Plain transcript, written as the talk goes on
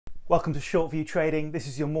Welcome to ShortView Trading. This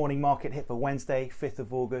is your morning market hit for Wednesday, 5th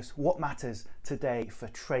of August. What matters today for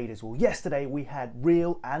traders? Well, yesterday we had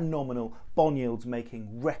real and nominal bond yields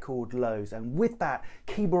making record lows, and with that,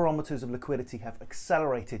 key barometers of liquidity have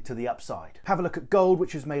accelerated to the upside. Have a look at gold,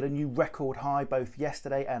 which has made a new record high both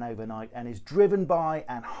yesterday and overnight and is driven by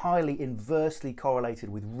and highly inversely correlated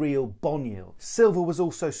with real bond yields. Silver was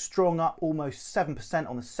also strong, up almost 7%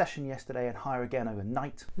 on the session yesterday and higher again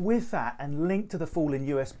overnight. With that, and linked to the fall in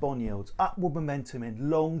US bond yields, upward momentum in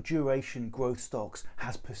long duration growth stocks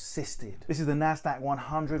has persisted. This is the Nasdaq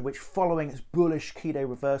 100, which following its bullish key-day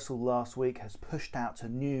reversal last week has pushed out to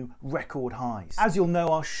new record highs. As you'll know,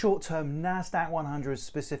 our short-term Nasdaq 100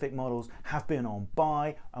 specific models have been on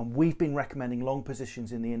buy, and we've been recommending long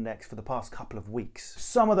positions in the index for the past couple of weeks.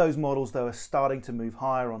 Some of those models though are starting to move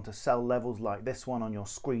higher onto sell levels, like this one on your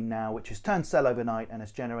screen now, which has turned sell overnight and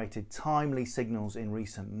has generated timely signals in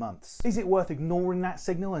recent months. Is it worth ignoring that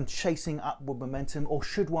signal and chasing upward momentum, or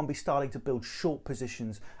should one be starting to build short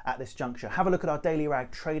positions at this juncture? Have a look at our daily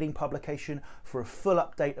rag trading publication for a full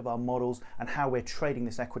update of our models and how we're trading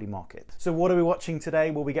this equity market. So what are we watching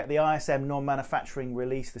today? Well, we get the ISM non-manufacturing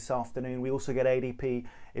release this afternoon. We also get ADP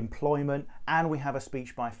employment, and we have a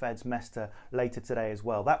speech by Fed's Mester later today as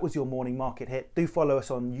well. That was your morning market hit. Do follow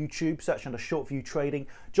us on YouTube, search under ShortView Trading.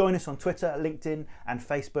 Join us on Twitter, LinkedIn and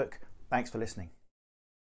Facebook. Thanks for listening.